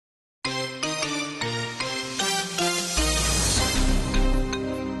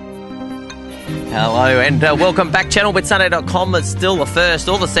Hello and welcome back. Channelwithsunday.com is still the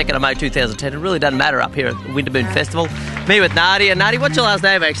 1st or the 2nd of May 2010. It really doesn't matter up here at the Wintermoon Festival. Me with Nadia. Nadia, what's your last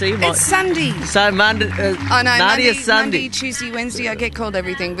name actually? It's Sunde. So Monday. Oh no, Nadia Sunde. Monday, Tuesday, Wednesday. I get called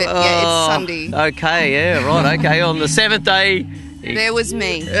everything, but yeah, it's Sunde. Okay, yeah, right. Okay, on the 7th day. There was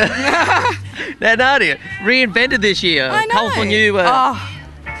me. Now Nadia, reinvented this year. I know. Colourful new.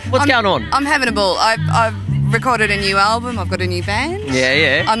 What's going on? I'm having a ball. I've recorded a new album. I've got a new band.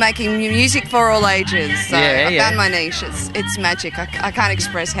 Yeah. I'm making new music for all ages. So Yeah, I yeah. found my niche. It's magic. I can't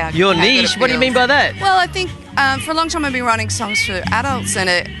express how. Your how good it niche? What do you feels. mean by that? Well, I think for a long time I've been writing songs for adults, and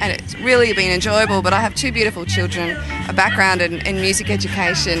it's really been enjoyable. But I have two beautiful children, a background in music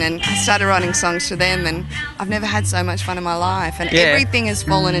education, and I started writing songs for them, and I've never had so much fun in my life. And Yeah. everything has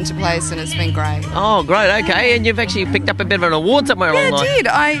fallen into place, and it's been great. Oh, great. Okay, and you've actually picked up a bit of an award somewhere along the line. Yeah,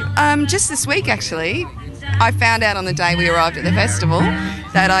 I did. I just this week actually, I found out on the day we arrived at the festival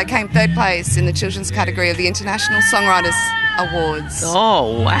that I came third place in the children's category of the International Songwriters Awards.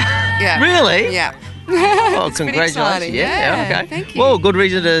 Oh, wow. Yeah. Really? Yeah. Oh, It's pretty congratulations. exciting. Yeah, okay. Thank you. Well, good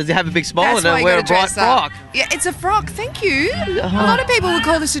reason to have a big smile That's why and you wear a gotta bright dress up. frock. Yeah, it's a frock. Thank you. A lot of people would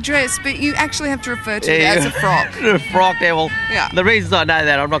call this a dress, but you actually have to refer to it as a frock. A frock there. Well, Yeah. the reasons I know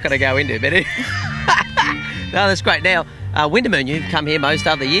that I'm not going to go into, but no, that's great. Now, Wintermoon, you've come here most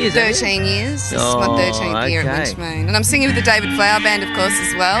other years, haven't you? 13 years. This is Oh, my 13th year at okay. Wintermoon. And I'm singing with the David Flower Band, of course,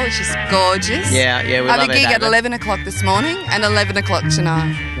 as well, which is gorgeous. Yeah, we I love have a it, gig at David. 11 o'clock this morning and 11 o'clock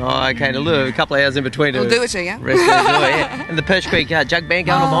tonight. Oh, okay. A couple of hours in between. We'll do it to you. Rest and enjoy, yeah. And the Perch Creek Jug Band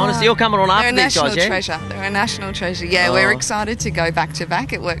going on behind us. So you're coming on They're after a these national guys, yeah? treasure. They're a national treasure. Yeah, Oh. we're excited to go back to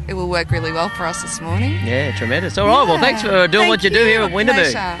back. It will work really well for us this morning. Yeah, tremendous. All right, well, thanks for doing what you do here at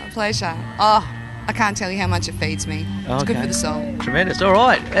Wintermoon. Pleasure. Oh, I can't tell you how much it feeds me. It's good Okay. for the soul. Tremendous. All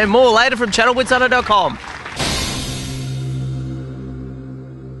right. And more later from channelwithsunday.com.